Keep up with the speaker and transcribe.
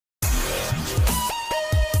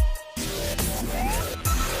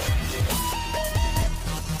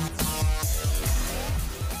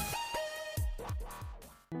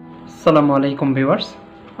আসসালামু আলাইকুম ভিউয়ার্স,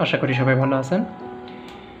 আশা করি সবাই ভালো আছেন।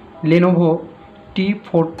 Lenovo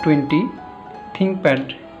T420 ThinkPad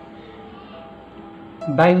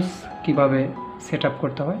BIOS কিভাবে সেটআপ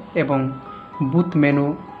করতে হয় এবং বুট মেনু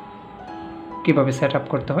কিভাবে সেটআপ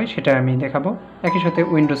করতে হয় সেটা আমি দেখাবো। একই সাথে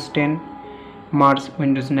উইন্ডোজ 10 মার্চ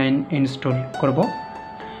উইন্ডোজ 9 ইনস্টল করব,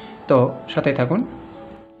 তো সাথে থাকুন।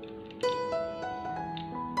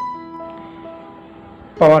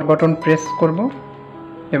 পাওয়ার বাটন প্রেস করব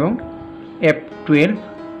এবং F12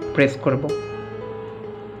 প্রেস করব।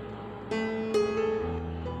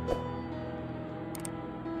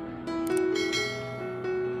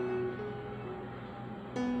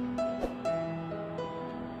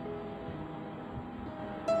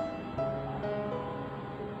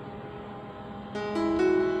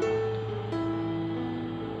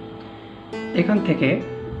 এখান থেকে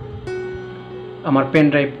আমার পেন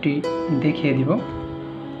ড্রাইভটি দেখিয়ে দিব।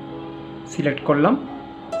 সিলেক্ট করলাম,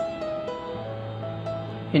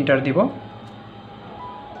 এন্টার দিব।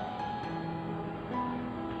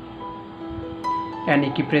 এন্ড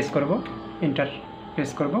কি প্রেস করব, এন্টার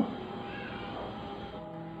প্রেস করব।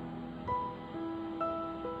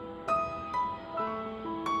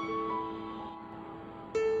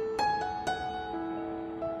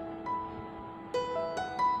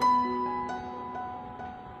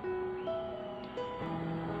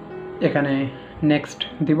 এখানে নেক্সট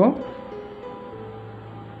দিব।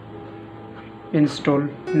 ইনস্টল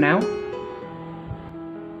নাও।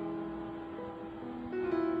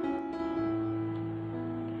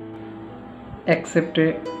 অ্যাকসেপ্টে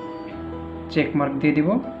চেক মার্ক দিয়ে দিব,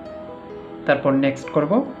 তারপর নেক্সট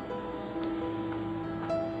করব।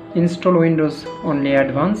 Install Windows only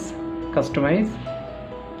advance customise.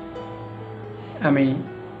 আমি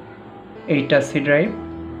এইটা সি ড্রাইভ,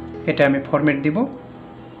 এটা আমি ফরম্যাট দিব।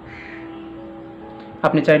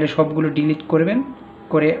 আপনি চাইলে সবগুলো ডিলিট করবেন,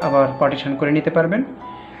 করে আবার পার্টিশন করে নিতে পারবেন।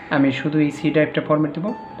 আমি শুধু এই সি ড্রাইভটা ফরম্যাট দেব,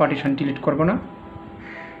 পার্টিশন ডিলিট করব না।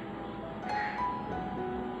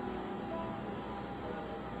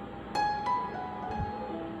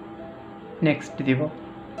 নেক্সট দিব।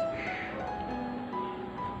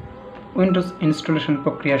 উইন্ডোজ ইনস্টলেশন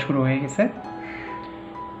প্রক্রিয়া শুরু হয়ে গেছে,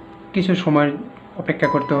 কিছু সময় অপেক্ষা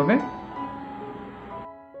করতে হবে।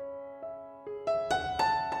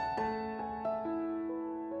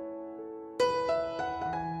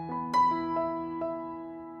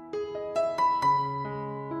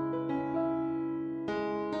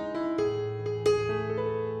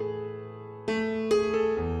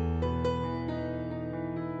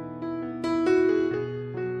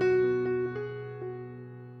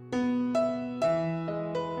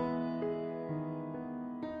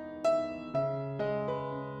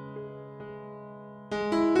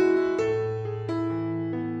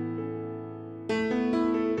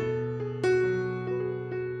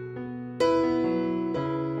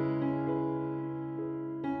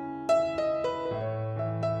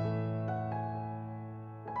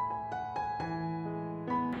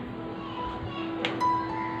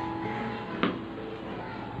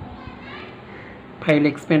 ফাইল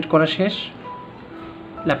এক্সপেন্ড করা শেষ।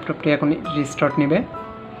 ল্যাপটপটি এখন রিস্টার্ট নেবে।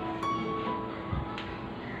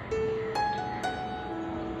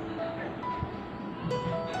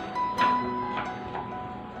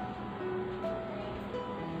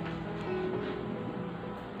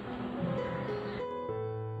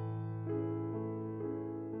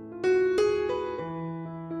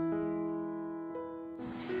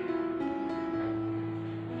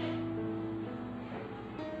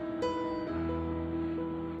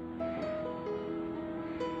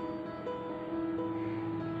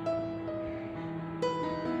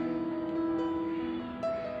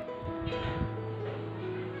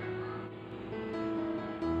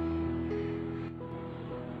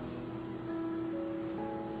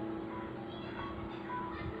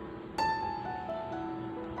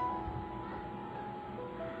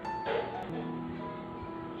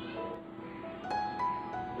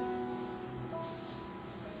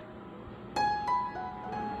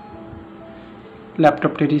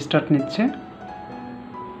 ল্যাপটপটি রিস্টার্ট নিচ্ছে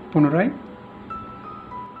পুনরায়।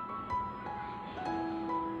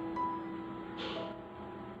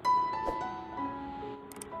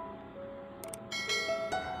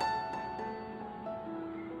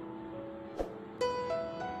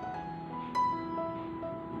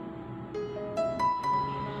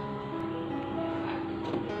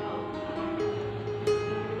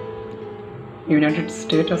 ইউনাইটেড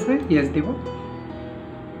স্টেট আছে, ইয়েস দিব।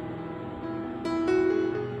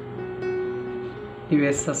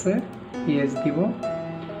 ইউএস আছে, ইয়েস দিব।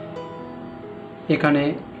 এখানে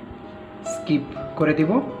স্কিপ করে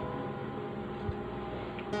দিব।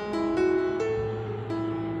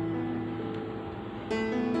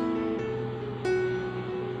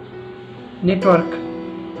 নেটওয়ার্ক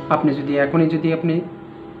আপনি যদি এখনই আপনি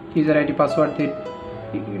ইউজার আইডি পাসওয়ার্ড দিয়ে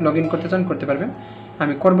লগ ইন করতে চান করতে পারবেন।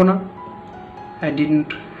 আমি করব না, I didn't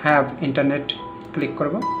have internet click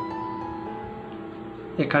করব।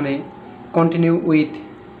 এখানে কন্টিনিউ উইথ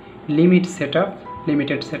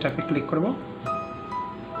লিমিটেড সেটআপে ক্লিক করব।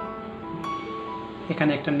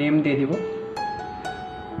 এখানে একটা নেম দিয়ে দিব।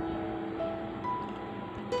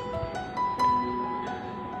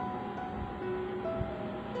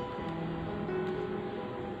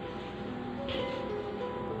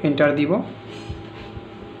 এন্টার দিব,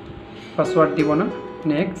 পাসওয়ার্ড দিব না।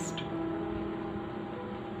 Next,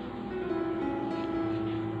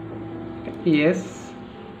 yes,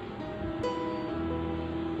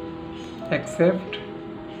 accept,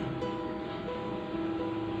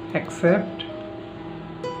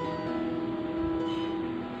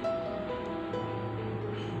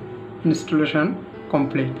 installation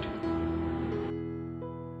complete.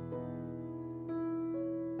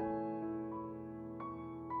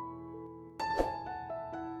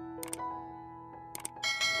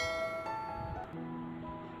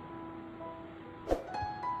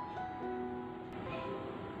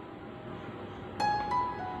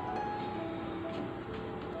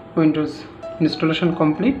 Windows installation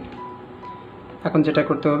complete. এখন যেটা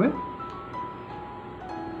করতে হবে,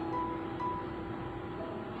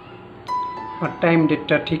 আর টাইম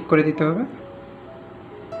ডেটটা ঠিক করে দিতে হবে।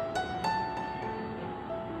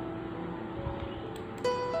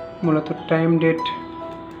 মূলত টাইম ডেট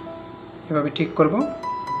এভাবে ঠিক করব।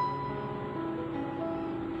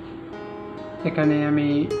 এখানে আমি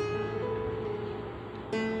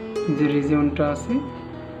যে রিজিয়নটা আছে,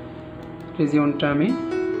 রিজিয়নটা আমি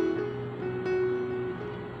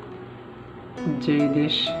যে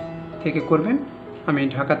দেশ থেকে করবেন, আমি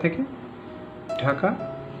ঢাকা থেকে, ঢাকা।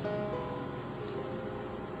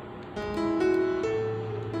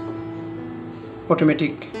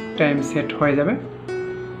 অটোমেটিক টাইম সেট হয়ে যাবে।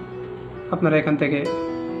 আপনারা এখান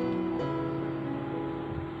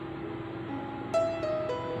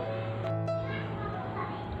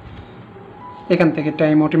থেকে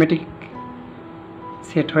টাইম অটোমেটিক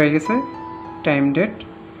সেট হয়ে গেছে। টাইম ডেট,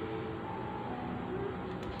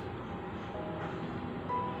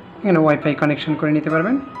 এখানে ওয়াইফাই কানেকশন করে নিতে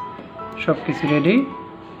পারবেন। সব কিছু রেডি।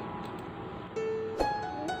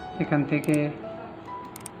 এখান থেকে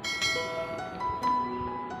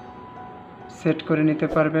সেট করে নিতে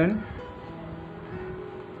পারবেন।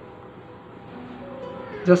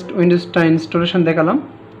 জাস্ট উইন্ডোজটা ইনস্টলেশন দেখালাম।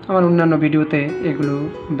 আমার অন্যান্য ভিডিওতে এগুলো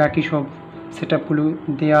বাকি সব সেটআপগুলো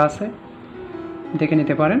দেওয়া আছে, দেখে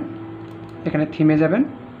নিতে পারেন। এখানে থিমে যাবেন,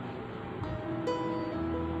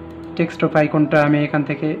 ডেস্কটপ আইকনটা আমি এখান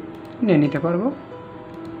থেকে নিয়ে নিতে পারবো।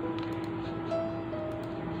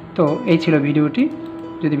 তো এই ছিল ভিডিওটি।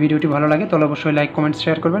 যদি ভিডিওটি ভালো লাগে তাহলে অবশ্যই লাইক, কমেন্ট,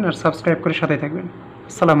 শেয়ার করবেন আর সাবস্ক্রাইব করে সাথে থাকবেন।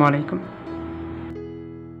 আসসালামু আলাইকুম।